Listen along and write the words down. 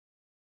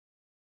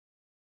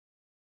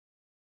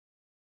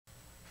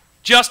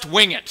Just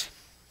wing it.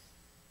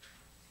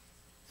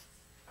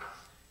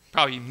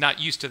 Probably not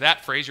used to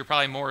that phrase. You're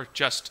probably more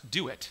just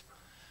do it.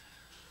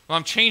 Well,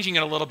 I'm changing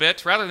it a little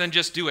bit. Rather than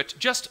just do it,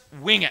 just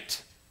wing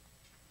it.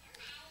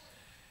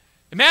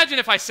 Imagine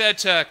if I said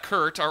to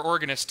Kurt, our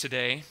organist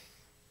today,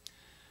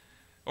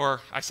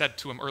 or I said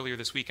to him earlier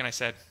this week, and I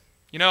said,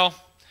 you know,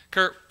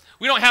 Kurt,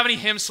 we don't have any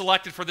hymns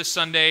selected for this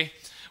Sunday.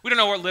 We don't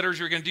know what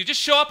liturgy we're going to do. Just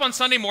show up on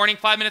Sunday morning,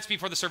 5 minutes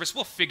before the service.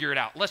 We'll figure it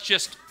out. Let's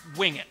just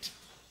wing it.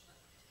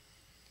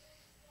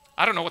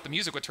 I don't know what the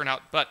music would turn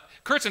out, but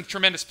Kurt's a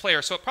tremendous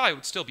player, so it probably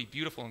would still be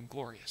beautiful and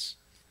glorious.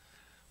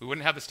 We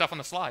wouldn't have the stuff on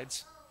the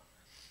slides.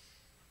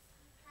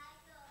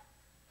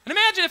 And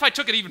imagine if I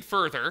took it even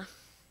further,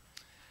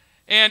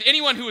 and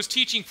anyone who was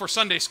teaching for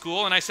Sunday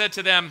school, and I said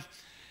to them,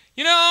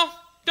 you know,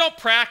 don't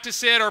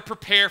practice it or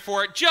prepare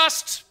for it,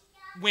 just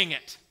wing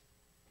it.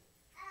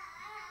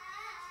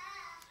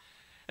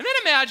 And then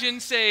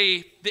imagine,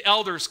 say, the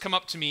elders come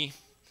up to me, and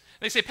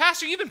they say,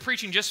 Pastor, you've been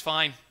preaching just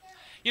fine.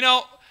 You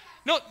know,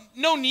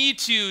 no need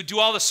to do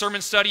all the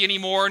sermon study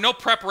anymore, no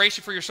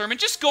preparation for your sermon.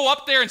 Just go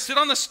up there and sit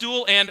on the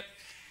stool and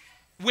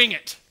wing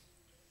it.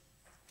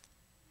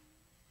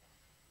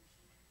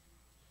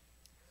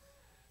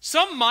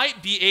 Some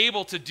might be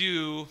able to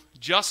do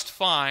just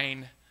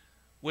fine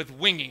with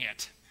winging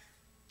it.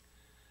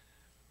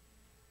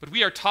 But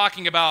we are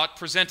talking about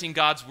presenting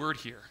God's word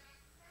here.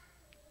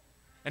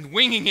 And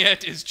winging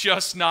it is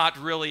just not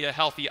really a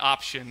healthy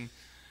option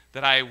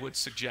that I would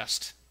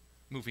suggest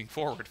moving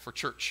forward for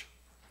church.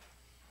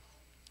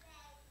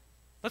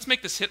 Let's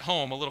make this hit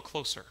home a little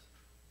closer.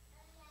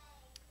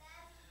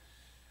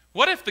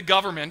 What if the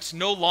government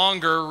no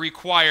longer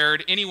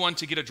required anyone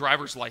to get a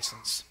driver's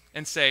license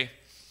and say,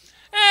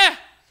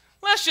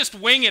 let's just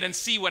wing it and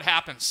see what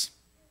happens?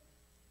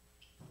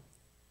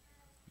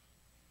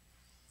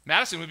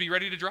 Madison would be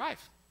ready to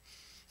drive.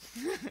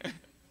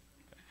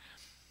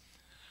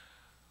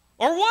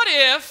 Or what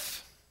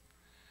if,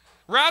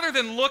 rather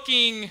than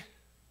looking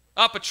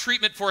up a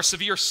treatment for a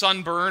severe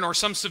sunburn or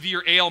some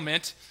severe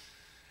ailment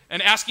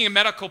and asking a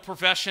medical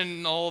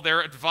professional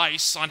their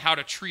advice on how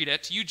to treat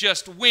it, you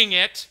just wing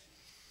it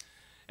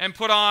and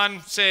put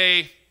on,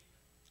 say,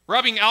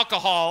 rubbing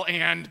alcohol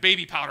and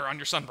baby powder on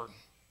your sunburn?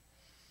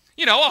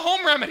 You know, a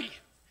home remedy.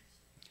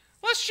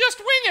 Let's just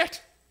wing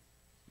it.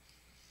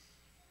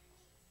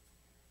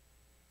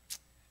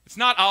 It's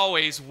not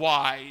always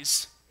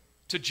wise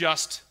to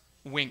just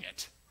wing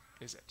it,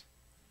 is it?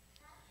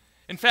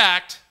 In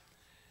fact,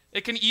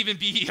 it can even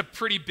be a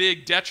pretty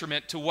big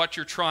detriment to what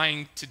you're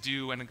trying to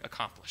do and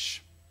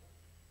accomplish.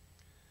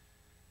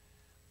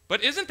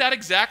 But isn't that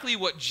exactly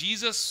what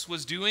Jesus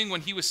was doing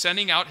when he was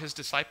sending out his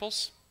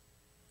disciples?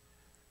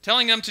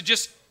 Telling them to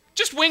just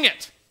wing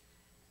it.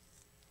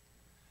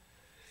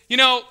 You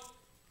know,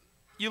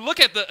 you look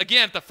at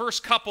the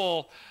first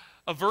couple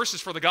of verses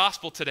for the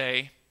gospel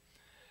today.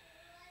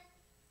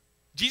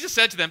 Jesus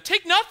said to them,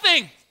 take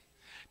nothing.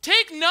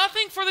 Take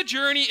nothing for the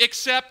journey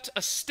except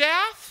a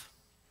staff,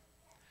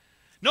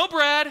 no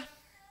bread,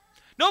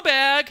 no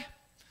bag,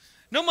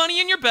 no money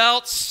in your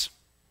belts.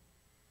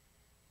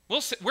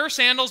 We'll wear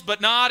sandals,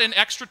 but not an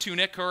extra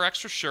tunic or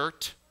extra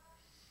shirt.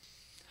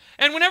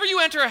 And whenever you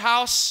enter a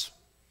house,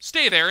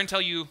 stay there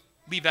until you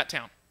leave that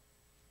town.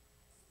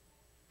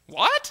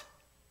 What?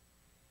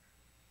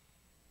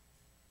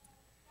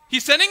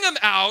 He's sending them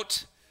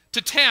out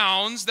to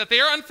towns that they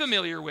are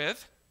unfamiliar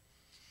with,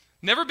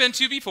 never been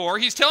to before.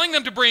 He's telling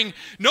them to bring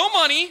no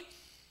money,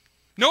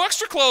 no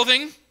extra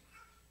clothing.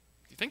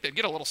 You think they'd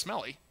get a little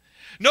smelly.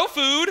 No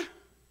food, a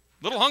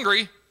little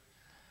hungry.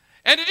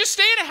 And to just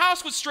stay in a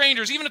house with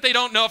strangers, even if they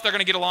don't know if they're going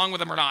to get along with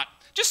them or not.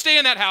 Just stay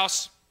in that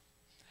house.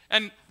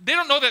 And they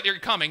don't know that they're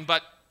coming,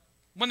 but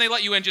when they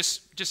let you in,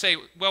 just say,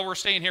 well, we're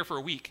staying here for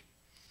a week.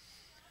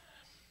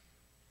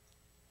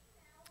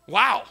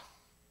 Wow.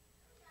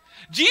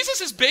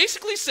 Jesus is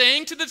basically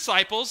saying to the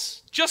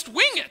disciples, just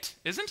wing it,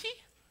 isn't he?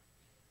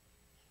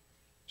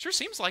 Sure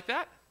seems like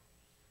that.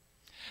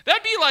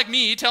 That'd be like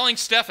me telling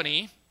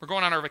Stephanie, we're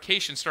going on our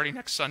vacation starting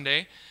next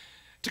Sunday,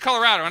 to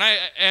Colorado,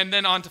 and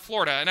then on to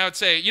Florida. And I would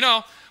say, you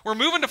know, we're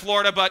moving to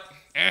Florida, but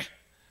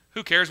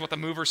who cares what the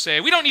movers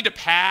say? We don't need to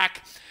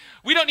pack.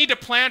 We don't need to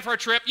plan for our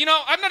trip. You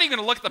know, I'm not even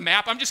going to look at the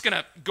map. I'm just going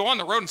to go on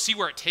the road and see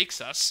where it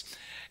takes us.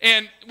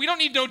 And we don't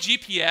need no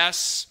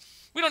GPS.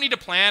 We don't need to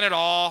plan at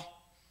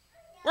all.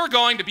 We're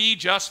going to be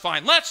just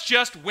fine. Let's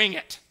just wing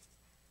it.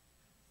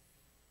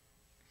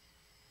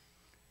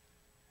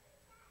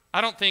 I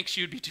don't think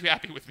she would be too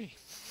happy with me.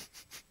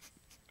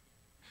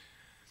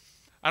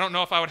 I don't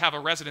know if I would have a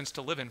residence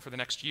to live in for the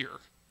next year.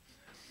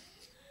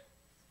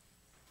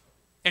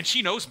 And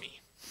she knows me.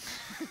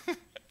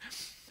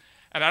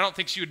 And I don't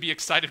think she would be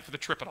excited for the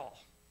trip at all.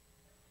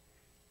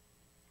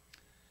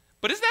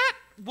 But is that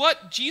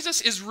what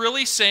Jesus is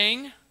really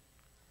saying?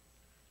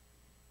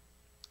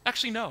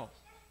 Actually, no.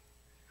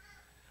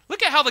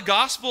 Look at how the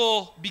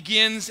gospel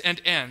begins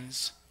and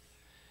ends.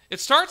 It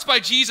starts by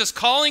Jesus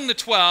calling the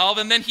 12,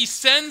 and then he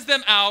sends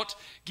them out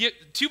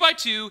 2 by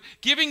 2,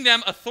 giving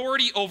them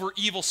authority over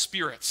evil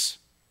spirits.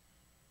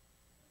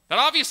 That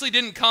obviously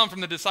didn't come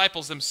from the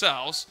disciples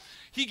themselves.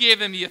 He gave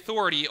them the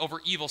authority over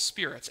evil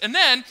spirits. And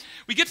then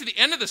we get to the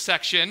end of the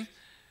section,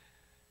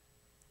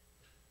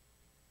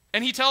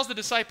 and he tells the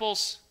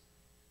disciples,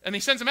 and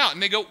he sends them out,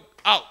 and they go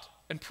out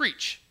and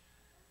preach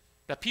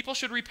that people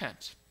should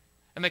repent.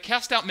 And they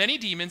cast out many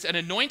demons and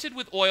anointed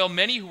with oil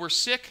many who were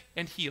sick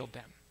and healed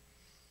them.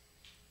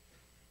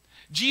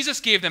 Jesus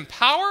gave them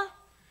power.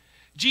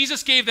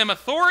 Jesus gave them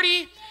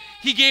authority.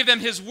 He gave them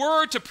his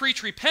word to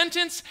preach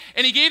repentance,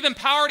 and he gave them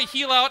power to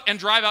heal out and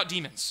drive out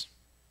demons.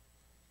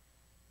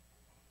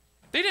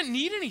 They didn't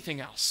need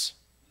anything else.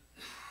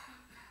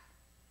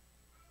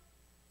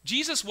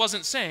 Jesus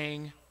wasn't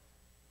saying,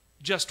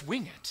 just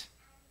wing it.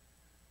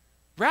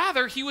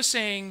 Rather, he was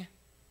saying,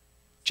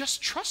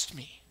 just trust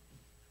me.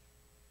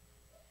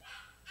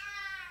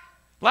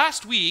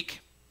 Last week,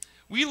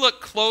 we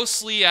looked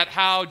closely at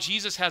how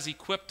Jesus has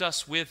equipped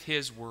us with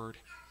his word.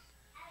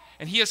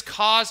 And he has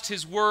caused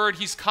his word,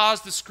 he's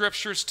caused the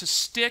scriptures to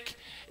stick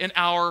in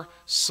our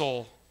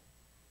soul.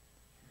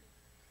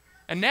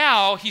 And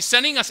now he's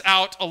sending us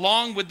out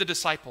along with the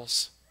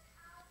disciples.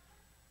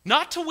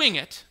 Not to wing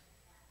it,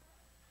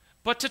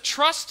 but to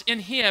trust in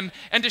him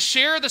and to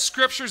share the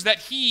scriptures that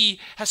he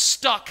has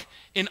stuck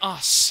in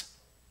us.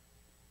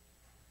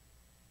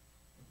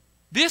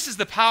 This is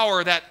the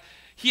power that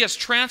he has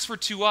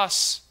transferred to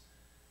us,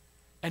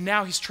 and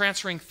now he's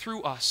transferring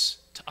through us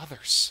to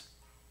others.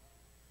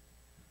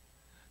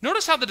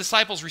 Notice how the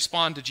disciples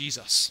respond to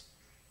Jesus.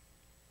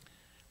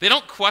 They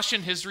don't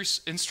question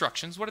his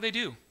instructions. What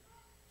do?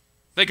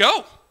 They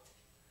go.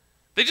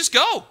 They just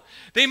go.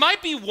 They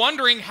might be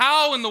wondering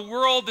how in the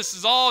world this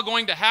is all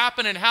going to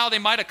happen and how they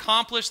might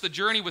accomplish the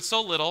journey with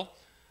so little,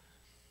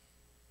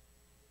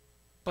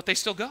 but they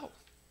still go.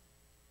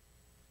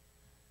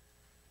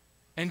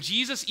 And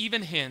Jesus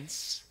even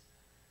hints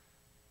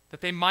that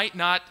they might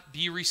not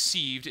be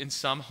received in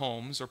some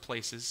homes or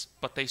places,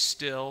 but they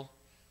still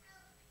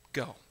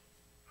go.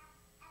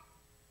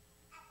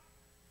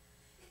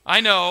 I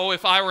know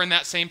if I were in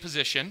that same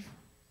position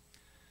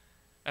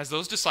as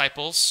those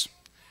disciples,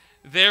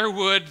 there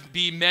would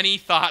be many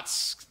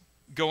thoughts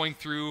going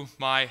through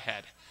my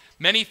head.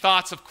 Many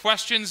thoughts of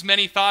questions,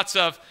 many thoughts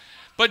of,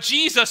 but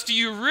Jesus, do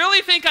you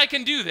really think I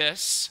can do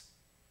this?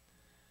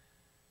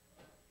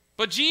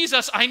 But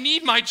Jesus, I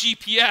need my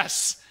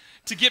GPS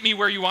to get me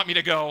where you want me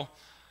to go,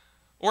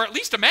 or at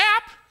least a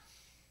map.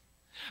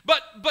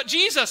 But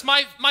Jesus,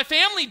 my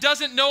family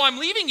doesn't know I'm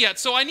leaving yet,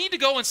 so I need to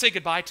go and say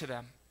goodbye to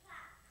them.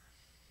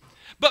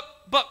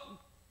 But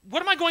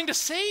what am I going to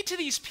say to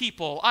these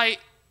people? I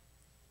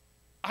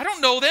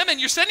don't know them, and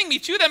you're sending me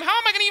to them. How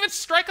am I going to even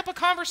strike up a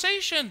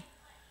conversation?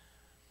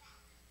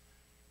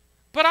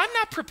 But I'm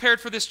not prepared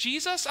for this,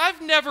 Jesus.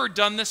 I've never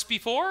done this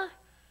before.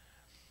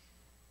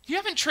 You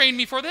haven't trained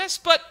me for this,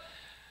 but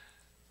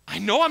I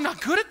know I'm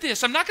not good at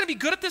this. I'm not going to be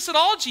good at this at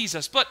all,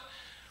 Jesus. But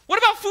what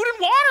about food and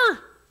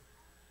water?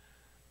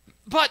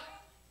 But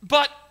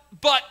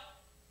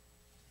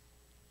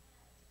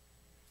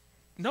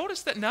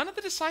notice that none of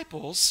the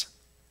disciples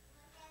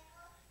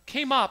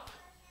came up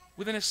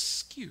with an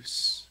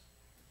excuse.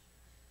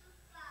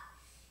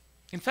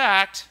 In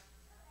fact,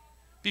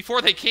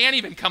 before they can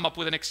even come up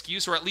with an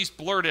excuse or at least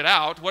blurt it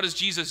out, what does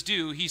Jesus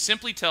do? He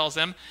simply tells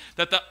them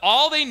that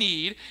all they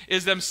need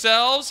is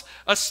themselves,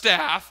 a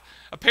staff,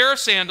 a pair of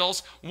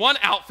sandals, one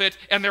outfit,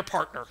 and their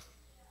partner.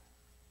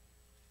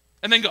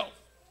 And then go.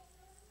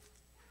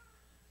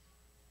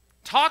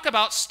 Talk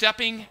about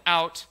stepping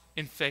out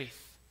in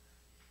faith.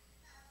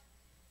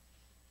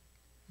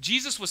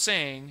 Jesus was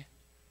saying,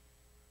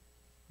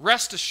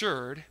 rest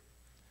assured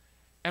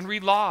and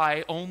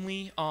rely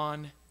only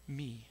on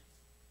me.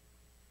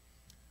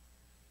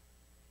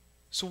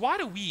 So why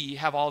do we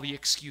have all the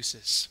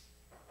excuses?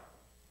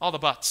 All the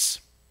buts?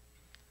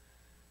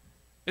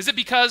 Is it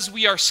because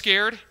we are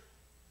scared?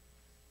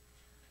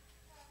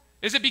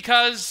 Is it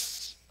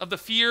because of the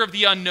fear of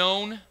the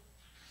unknown?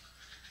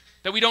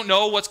 That we don't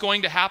know what's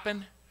going to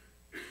happen?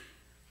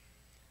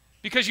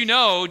 Because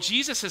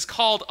Jesus has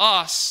called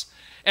us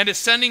and is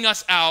sending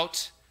us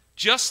out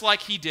just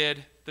like he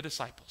did the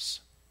disciples.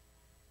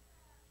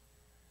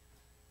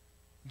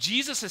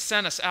 Jesus has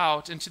sent us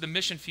out into the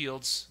mission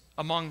fields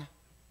among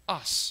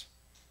us.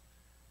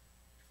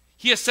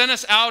 He has sent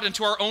us out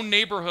into our own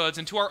neighborhoods,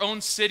 into our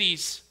own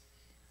cities,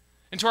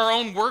 into our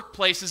own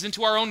workplaces,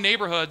 into our own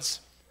neighborhoods.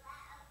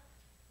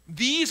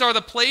 These are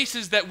the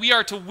places that we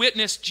are to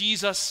witness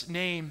Jesus'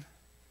 name.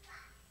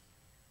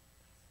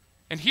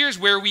 And here's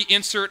where we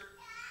insert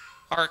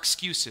our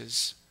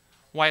excuses,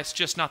 why it's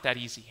just not that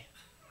easy.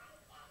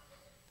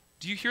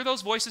 Do you hear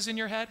those voices in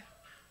your head?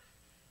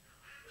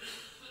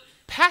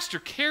 Pastor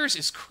Cares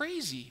is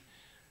crazy.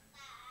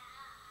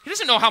 He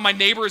doesn't know how my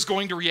neighbor is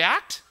going to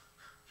react.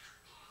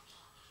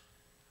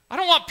 I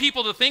don't want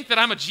people to think that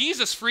I'm a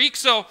Jesus freak,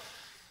 so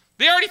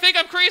they already think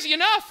I'm crazy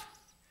enough.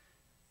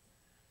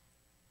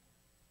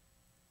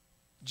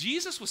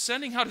 Jesus was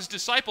sending out his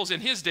disciples in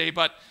his day,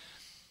 but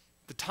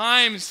the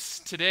times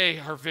today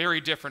are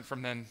very different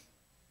from then.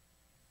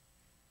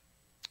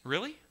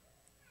 Really?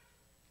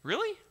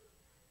 Really?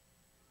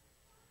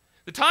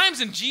 The times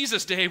in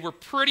Jesus' day were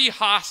pretty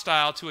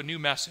hostile to a new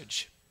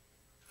message.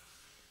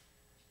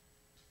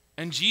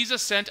 And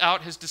Jesus sent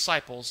out his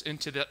disciples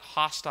into that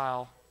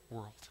hostile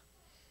world.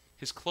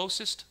 His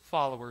closest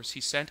followers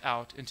he sent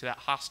out into that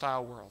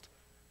hostile world.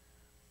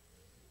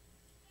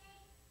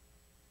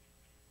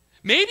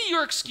 Maybe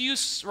your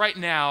excuse right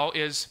now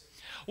is,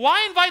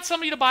 why invite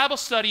somebody to Bible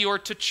study or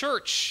to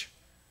church?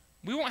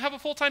 We won't have a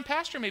full-time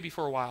pastor maybe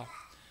for a while.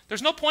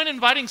 There's no point in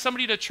inviting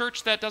somebody to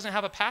church that doesn't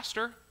have a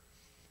pastor.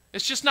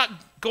 It's just not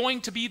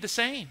going to be the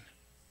same.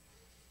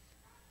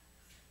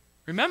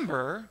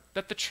 Remember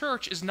that the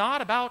church is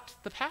not about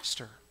the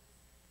pastor,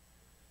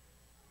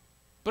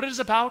 but it is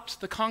about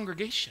the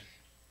congregation.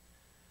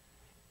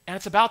 And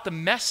it's about the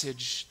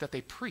message that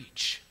they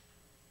preach.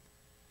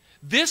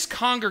 This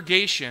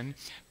congregation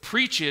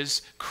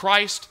preaches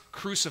Christ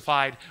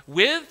crucified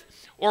with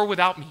or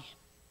without me.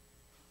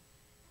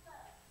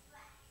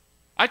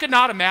 I could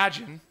not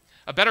imagine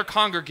a better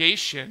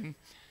congregation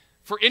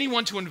for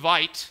anyone to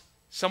invite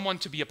someone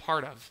to be a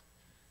part of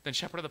than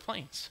Shepherd of the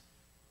Plains.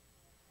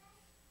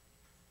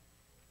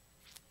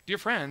 Dear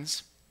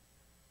friends,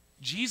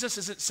 Jesus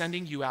isn't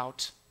sending you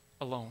out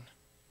alone.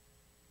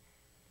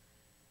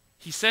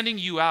 He's sending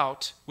you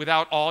out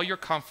without all your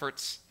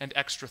comforts and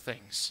extra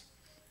things,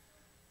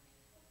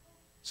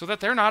 so that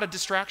they're not a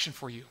distraction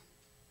for you.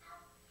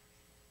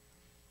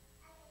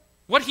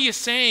 What he is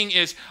saying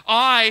is,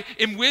 I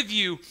am with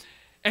you,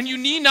 and you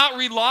need not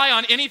rely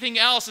on anything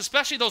else,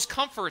 especially those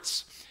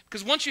comforts.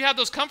 Because once you have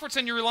those comforts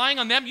and you're relying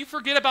on them, you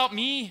forget about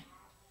me.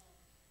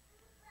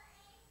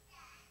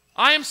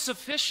 I am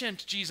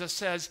sufficient, Jesus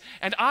says,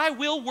 and I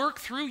will work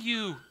through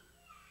you.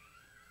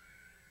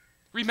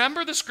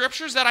 Remember the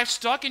scriptures that I've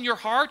stuck in your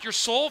heart, your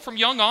soul from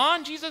young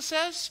on, Jesus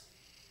says?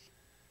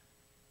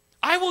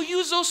 I will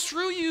use those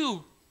through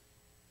you.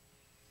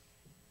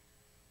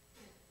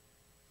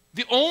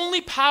 The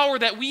only power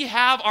that we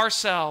have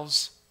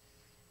ourselves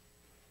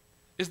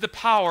is the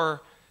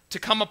power to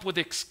come up with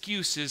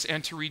excuses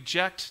and to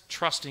reject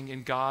trusting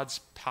in God's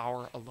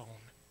power alone.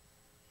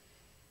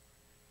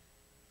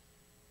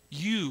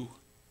 You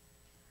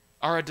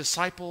are a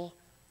disciple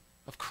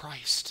of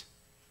Christ.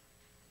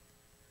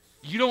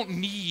 You don't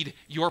need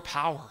your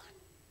power.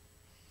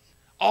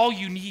 All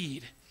you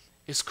need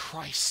is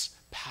Christ's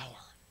power.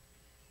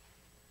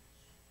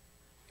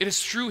 It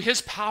is through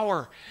his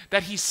power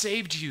that he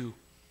saved you.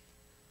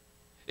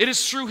 It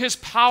is through his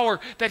power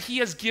that he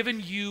has given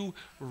you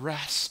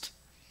rest.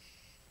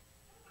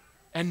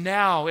 And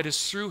now it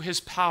is through his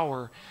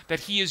power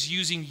that he is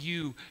using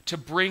you to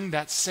bring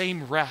that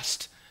same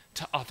rest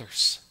to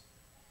others.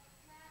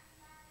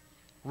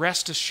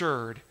 Rest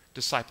assured,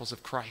 disciples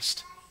of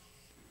Christ,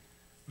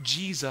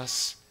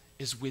 Jesus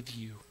is with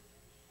you.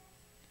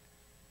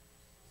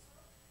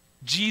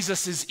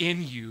 Jesus is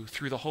in you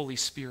through the Holy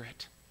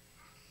Spirit.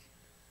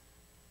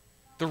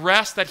 The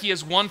rest that he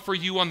has won for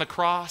you on the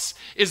cross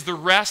is the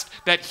rest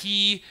that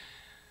he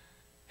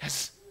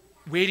has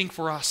waiting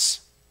for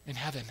us in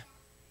heaven.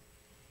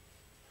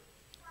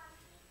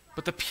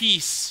 But the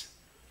peace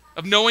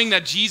of knowing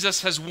that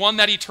Jesus has won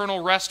that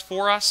eternal rest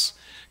for us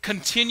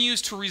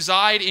continues to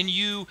reside in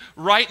you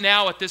right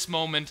now at this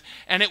moment,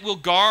 and it will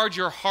guard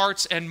your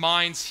hearts and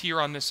minds here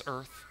on this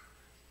earth.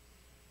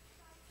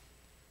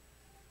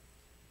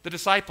 The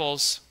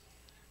disciples,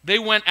 they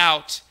went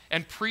out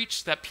and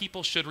preached that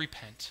people should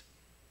repent.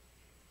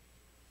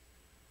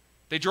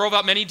 They drove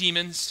out many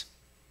demons,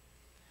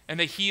 and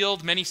they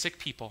healed many sick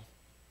people.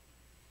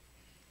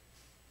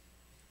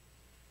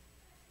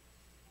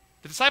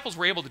 The disciples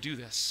were able to do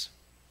this,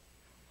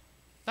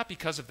 not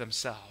because of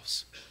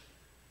themselves,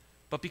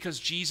 but because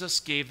Jesus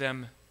gave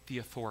them the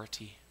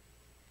authority.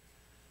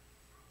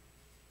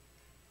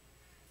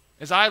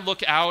 As I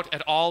look out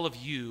at all of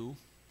you,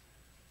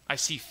 I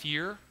see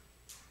fear,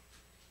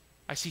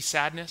 I see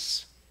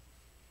sadness,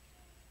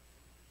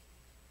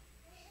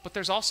 but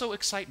there's also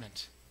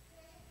excitement.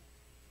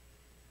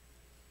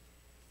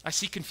 I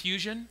see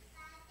confusion.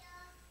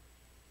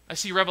 I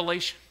see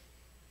revelation.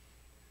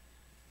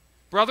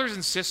 Brothers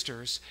and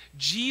sisters,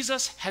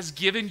 Jesus has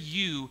given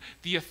you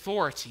the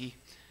authority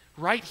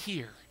right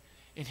here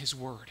in his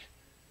word.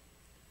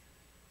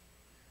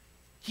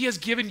 He has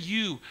given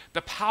you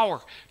the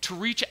power to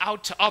reach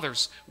out to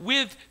others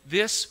with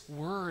this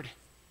word.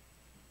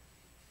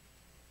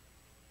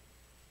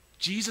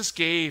 Jesus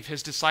gave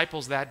his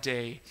disciples that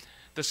day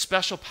the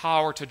special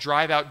power to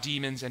drive out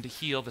demons and to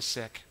heal the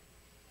sick.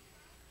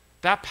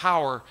 That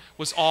power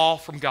was all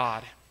from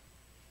God.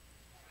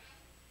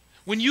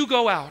 When you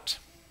go out,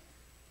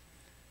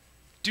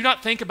 do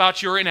not think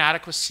about your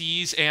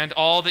inadequacies and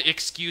all the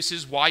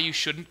excuses why you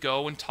shouldn't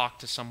go and talk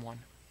to someone.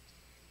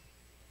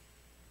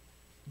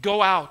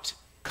 Go out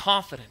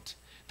confident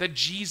that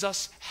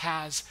Jesus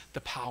has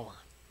the power.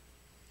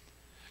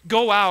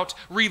 Go out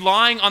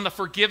relying on the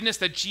forgiveness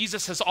that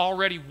Jesus has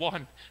already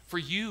won for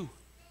you.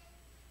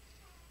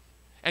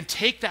 And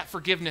take that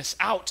forgiveness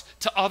out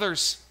to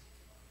others,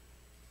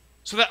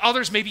 so that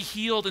others may be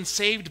healed and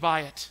saved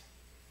by it.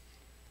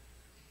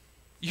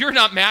 You're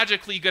not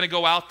magically going to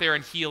go out there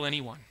and heal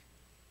anyone.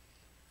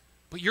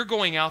 But you're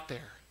going out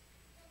there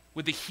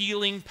with the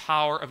healing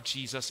power of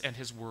Jesus and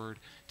his word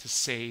to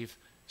save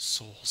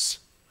souls.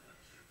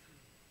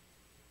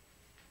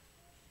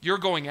 You're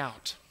going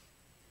out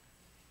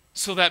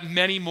so that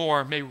many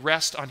more may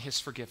rest on his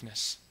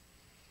forgiveness.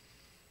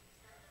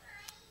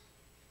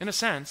 In a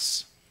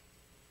sense,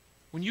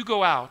 when you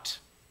go out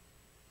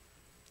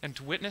and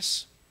to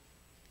witness,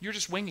 you're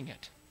just winging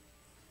it.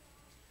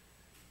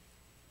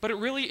 But it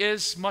really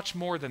is much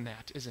more than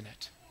that, isn't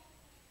it?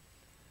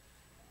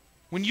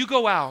 When you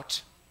go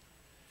out,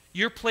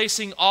 you're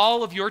placing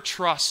all of your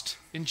trust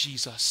in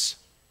Jesus.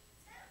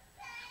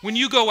 When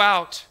you go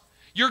out,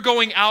 you're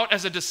going out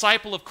as a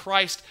disciple of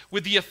Christ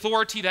with the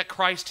authority that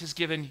Christ has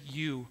given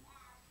you.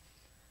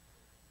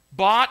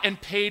 Bought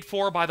and paid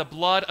for by the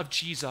blood of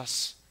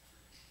Jesus,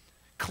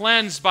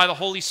 cleansed by the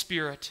Holy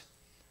Spirit,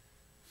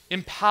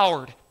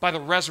 empowered by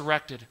the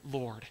resurrected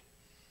Lord.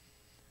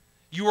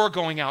 You are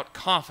going out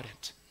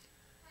confident,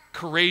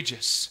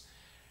 courageous,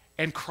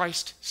 and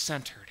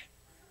Christ-centered.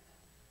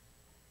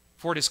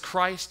 For it is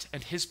Christ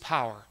and his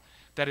power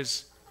that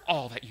is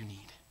all that you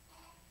need.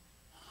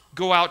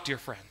 Go out, dear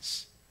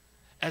friends,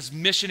 as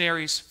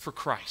missionaries for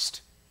Christ.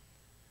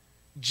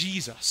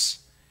 Jesus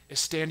is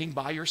standing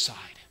by your side.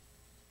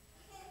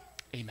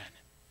 Amen.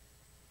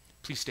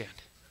 Please stand.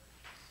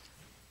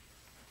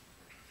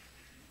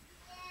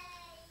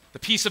 The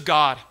peace of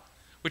God,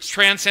 which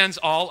transcends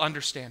all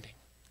understanding,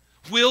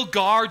 will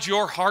guard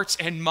your hearts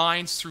and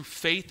minds through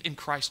faith in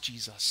Christ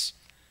Jesus.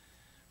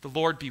 The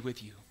Lord be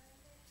with you.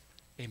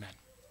 Amen.